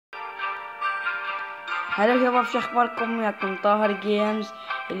هلا شباب، شو اخباركم؟ وياكم طاهر جيمز.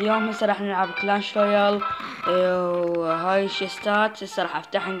 اليوم هسه راح نلعب كلاش رويال وهاي الشيستات. هسه راح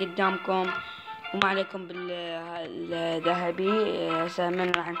افتحهم قدامكم وما عليكم بالذهبي. هسه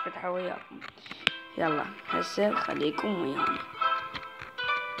من راح نفتحه وياكم. يلا هسه خليكم ويانا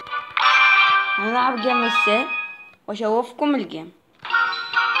نلعب جيم هسه واشوفكم الجيم.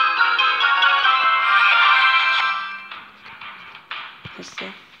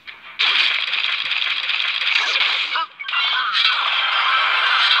 هسه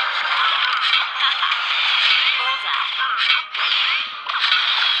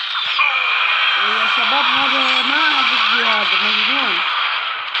يا شباب هذا ما اعرف هذا مجنون.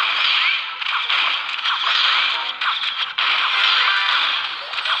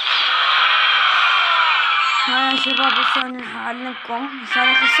 ها يا شباب هسه انا هعلمكم. هسه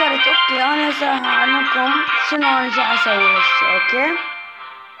انا خسرت. اوكي انا هسه هعلمكم شنو انا جاي اسوي هسه. اوكي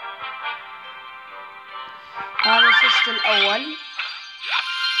هذا الشيست الاول.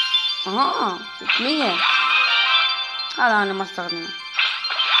 600 هذا انا ما استخدمه.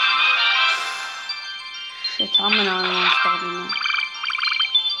 شيت هم انا ما استخدمه.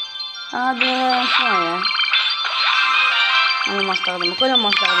 هذا شوية انا ما استخدمه، كلهم ما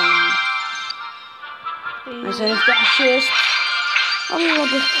استخدمه. هسه نفتح الشيست. الله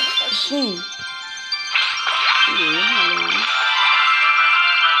بخشين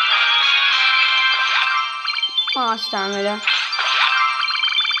ما استعمله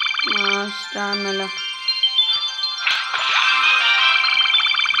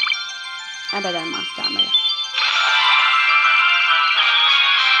ابدا، ما استعمله.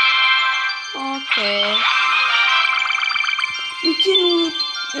 اوكي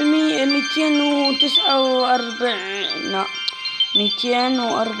 249 لا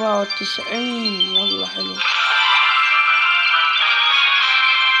 294 والله حلو.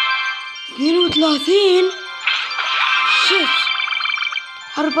 32 شيت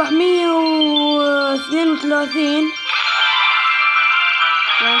 432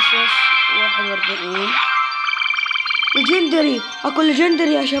 برنسس 41 ليجندري. اكو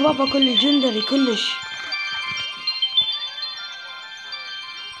ليجندري يا شباب، اكو ليجندري كلش.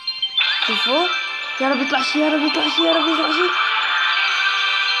 شوفوا يا رب يطلع شي، يا رب يطلع شي، يا رب يطلع شي.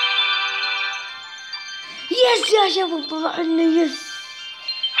 يس يا شباب طلع لنا يس.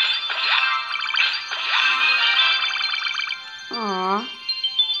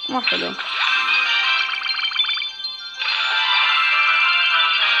 ما حلو.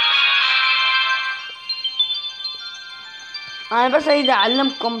 انا بس اريد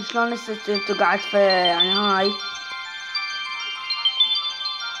اعلمكم شلون هسه تقعد في يعني هاي.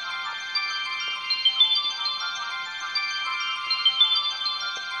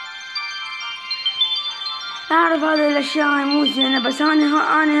 اعرف هذه الاشياء هاي مو زينه، بس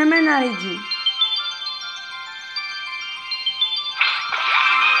انا همين اريدهم.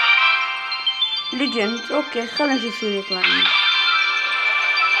 ليجند. اوكي خلينا نشوف شو يطلع لنا.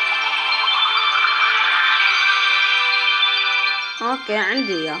 اوكي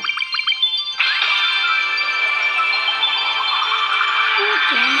عندي اياه.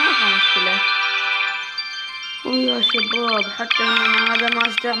 اوكي ما في مشكلة. ويا شباب حتى هنا هذا ما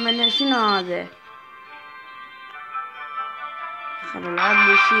استعمله. شنو هذا؟ خل العب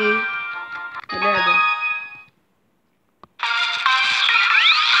لي شي لعبة.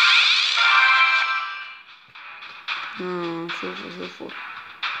 شوفوا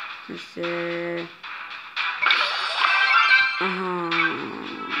هسه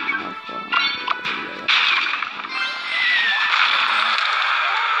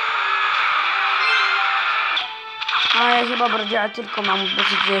يا شباب رجعت لكم عم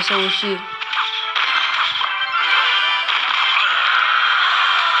بس جاي اسوي شي.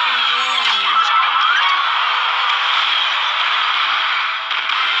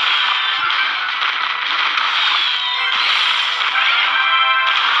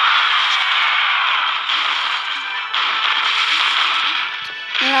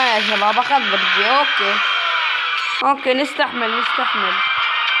 يا شباب اخذ برجي. اوكي نستحمل.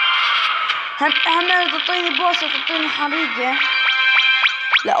 هم تعطيني بوس وتعطيني حريقة.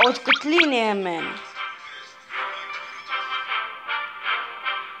 لا وتقتليني همين.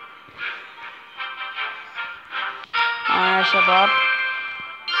 يا شباب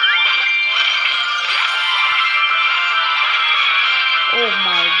اوه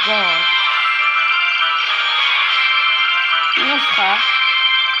ماي جاد. نسخة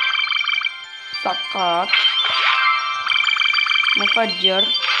سقاط مفجر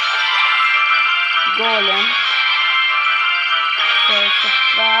جولم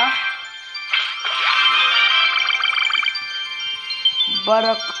سفاح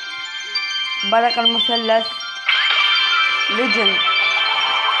برق برق المثلث ليجند.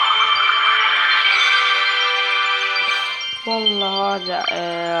 والله هذا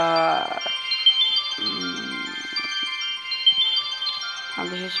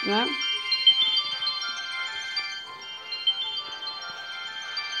هذا شو اسمه،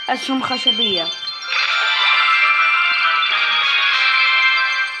 أسهم خشبية.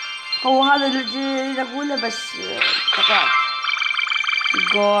 هو هذا اللي أقوله بس قطعت.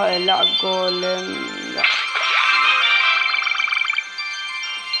 لا جولم لا.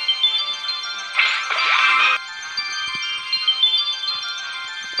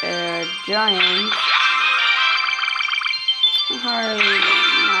 جاينت هاي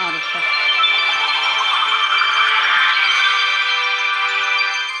ما أعرفها.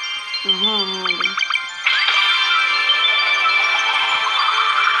 هذا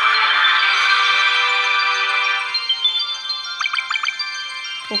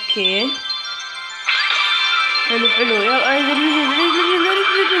اوكي حلو حلو. يلا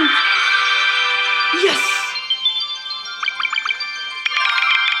ليجند. يس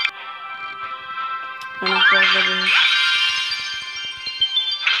انا احتاج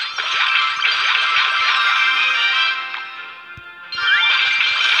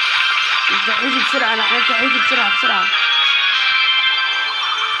حيجي بسرعة. انا حيجي بسرعة.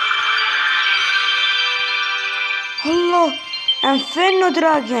 الله انفينو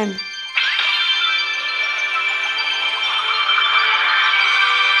دراجون.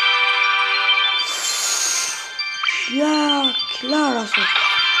 يا كلاراسو.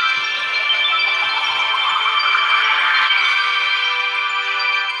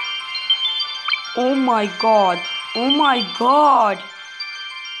 Oh my god. Oh my god.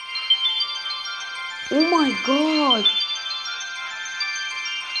 Oh my god.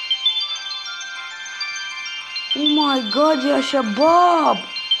 Oh my god يا شباب.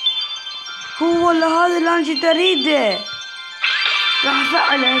 هو ولا هذا اللي انا جيت اريده. راح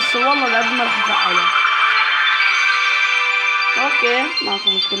افعله هسه والله العظيم ما راح افعله. اوكي ماكو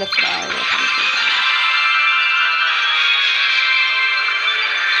مشكلة بسرعة.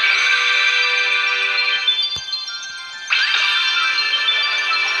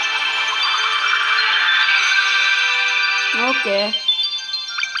 اوكي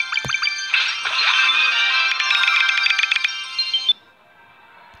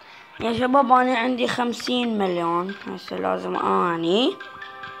يا شباب انا عندي 50 مليون. هسه لازم اني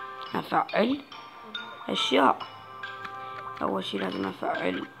افعل اشياء. اول شي لازم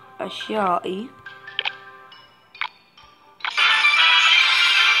افعل اشيائي.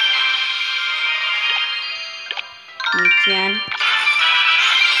 ميتين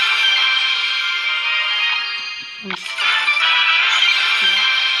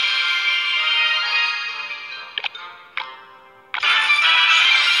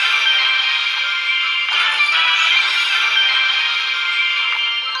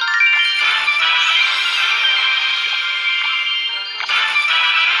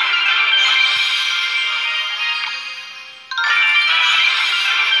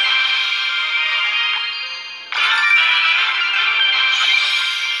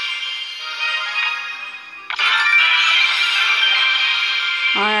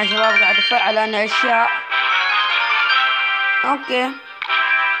يا شباب قاعد افعل انا اشياء. اوكي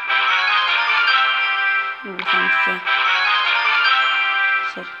 5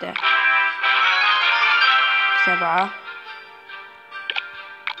 6 7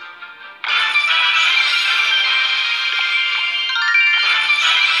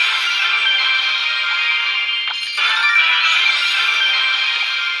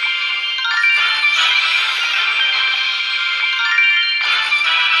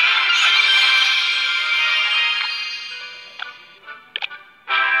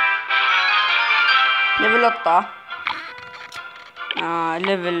 ليفل قطة.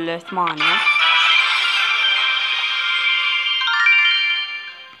 ليفل 8.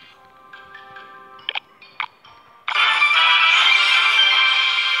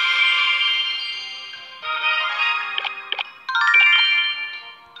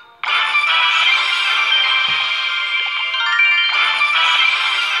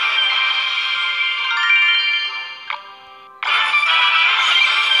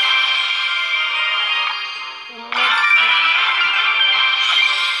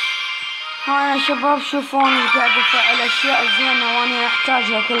 ها يا شباب شوفوني قاعد افعل اشياء زينة وانا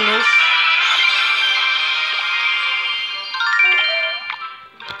احتاجها كلش.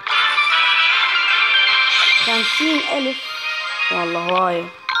 $50,000 والله هواي.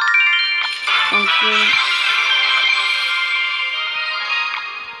 50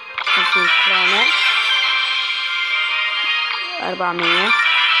 كرونة. 400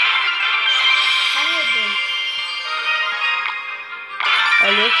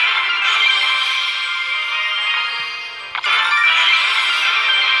 ألف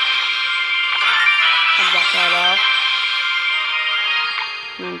 4000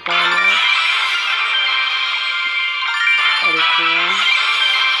 8000 2000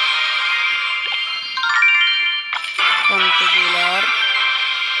 $5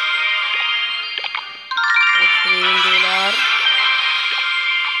 $20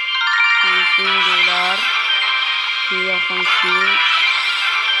 $50 150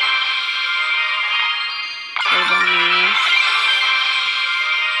 400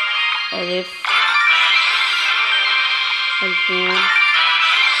 1000 2000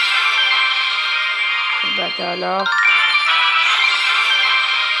 4000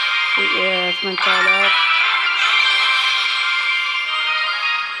 8000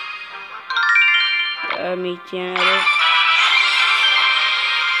 200,000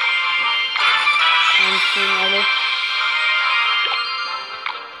 50,000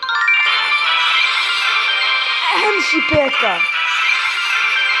 أهم شي بيكر.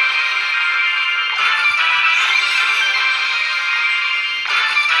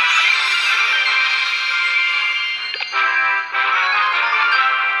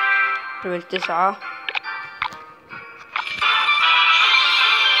 ليفل 9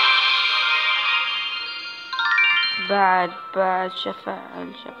 بعد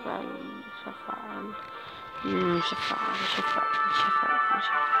شفعل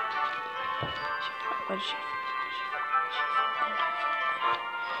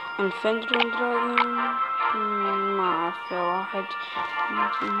الفندرون دراجون ما أعرف واحد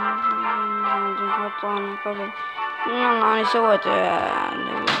نحطه من قبل. أنا سويت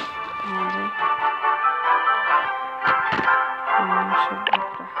هذا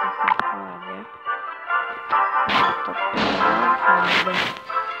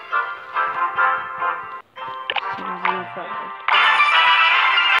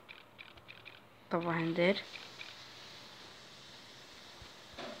طبعا ندير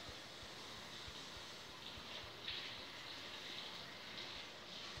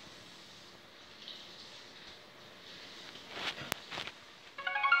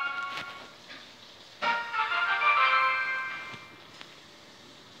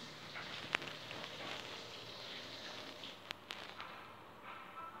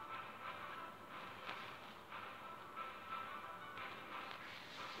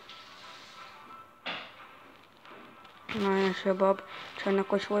يا شباب. كان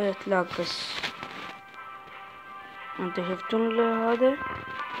اكو شوية تلاقص. انت شفتون هذا؟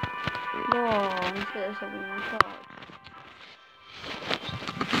 لا نسيت اسوي مونتاج.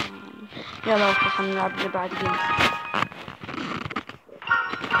 يلا اوكي خلينا نلعب اللي بعد جيم.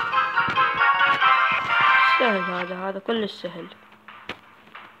 سهل هذا كلش سهل.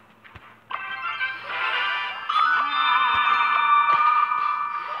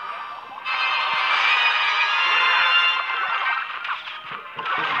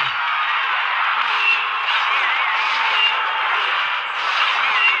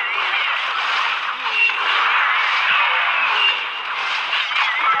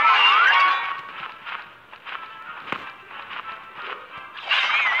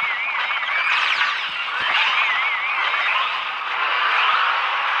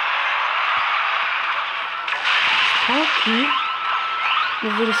 سباركي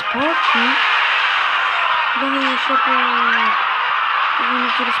نزل سباركي. لا يا شباب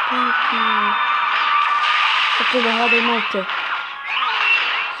نزل سباركي. حط له هذا موته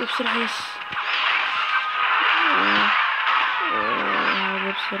بسرعة. يس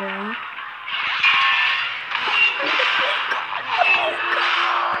هذا بسرعة.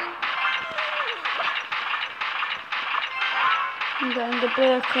 عنده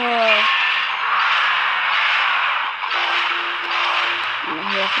بيكر.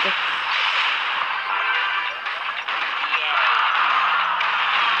 ياخذك.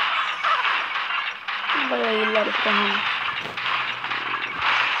 بغير يلا بتهم.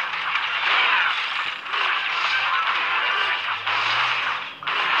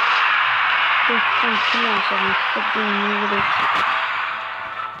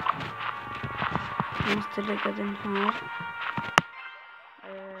 مستلقى انهار.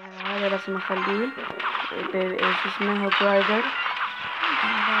 هذا لازم اخليه ايش اسمه جرايدر.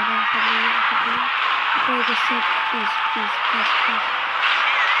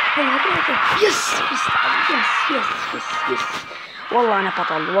 يس والله انا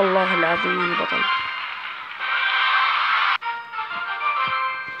بطل. والله العظيم انا بطل.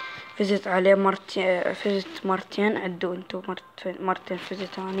 فزت عليه مرتين. فزت مرتين. عدوا انتو مرتين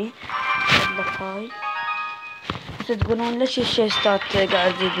فزت اني. لك هاي تقولون ليش الشيستات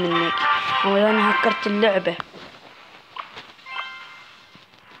قاعد تزيد منك؟ هو انا هكرت اللعبة.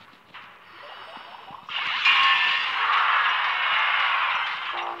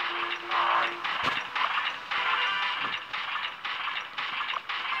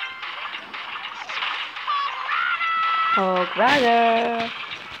 هوك بعده.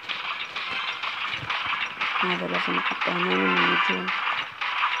 هذا لازم نحطه هنا من النجوم.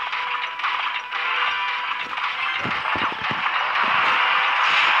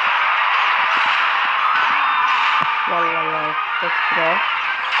 والله يا فكرة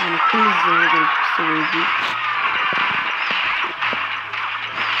من كل الزين اللي بسويدي.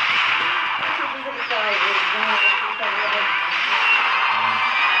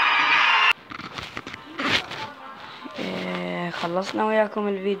 خلصنا وياكم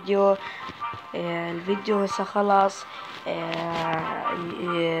الفيديو. الفيديو هسه خلاص.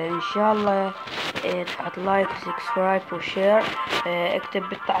 ان شاء الله تحط لايك وسبسكرايب وشير. اكتب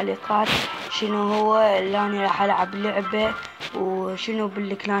بالتعليقات شنو هو اللي انا راح العب لعبة، وشنو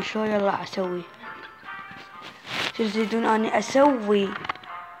بالكلاش رويال راح اسوي، شو تريدون اني اسوي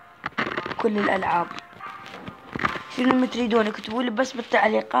كل الالعاب. شنو ما تريدون اكتبوا لي بس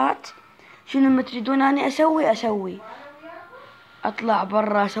بالتعليقات شنو ما تريدون اني اسوي. اطلع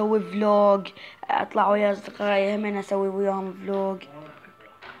برا اسوي فلوج، اطلع ويا اصدقائي همين اسوي وياهم فلوج،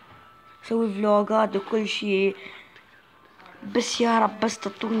 اسوي فلوجات وكل شي. بس يا رب بس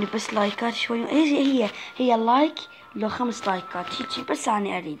تعطوني بس لايكات شوي. هي اللايك لو 5 لايكات هيجي بس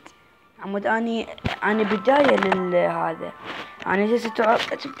اني اريد. عمود اني بداية لهذا. انا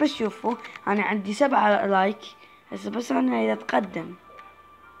هسه بس شوفوا انا عندي 7 لايك هسه، بس انا اريد اتقدم.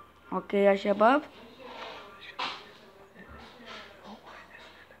 اوكي يا شباب.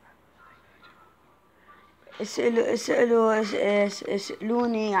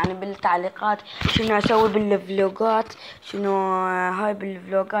 اسألوني يعني بالتعليقات شنو اسوي بالفلوجات، شنو هاي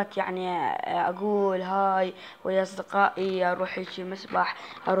بالفلوجات يعني اقول هاي ويا اصدقائي، اروح شي مسبح،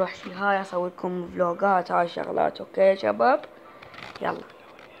 اروح شي هاي، اسوي لكم فلوجات هاي شغلات. اوكي يا شباب يلا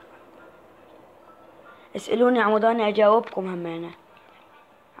اسألوني عمود انا اجاوبكم همينه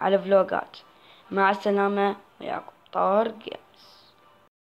على فلوجات. مع السلامة وياكم طارق.